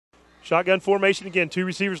Shotgun formation again, 2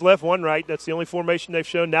 receivers left, 1 right. That's the only formation they've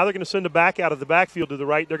shown. Now they're going to send the back out of the backfield to the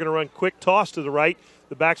right. They're going to run quick toss to the right.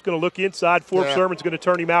 The back's going to look inside. Forbes Sermon's going to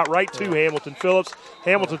turn him out right to Hamilton Phillips.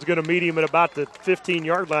 Hamilton's going to meet him at about the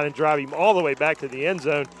 15-yard line and drive him all the way back to the end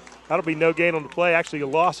zone. That'll be no gain on the play. Actually, a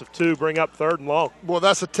loss of 2, bring up 3rd and long. Well,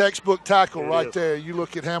 that's a textbook tackle right there. You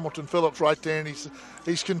look at Hamilton Phillips right there, and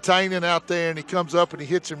he's containing out there, and he comes up and he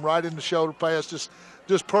hits him right in the shoulder pass.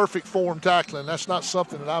 Just perfect form tackling. That's not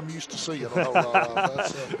something that I'm used to seeing a whole lot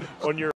of. On your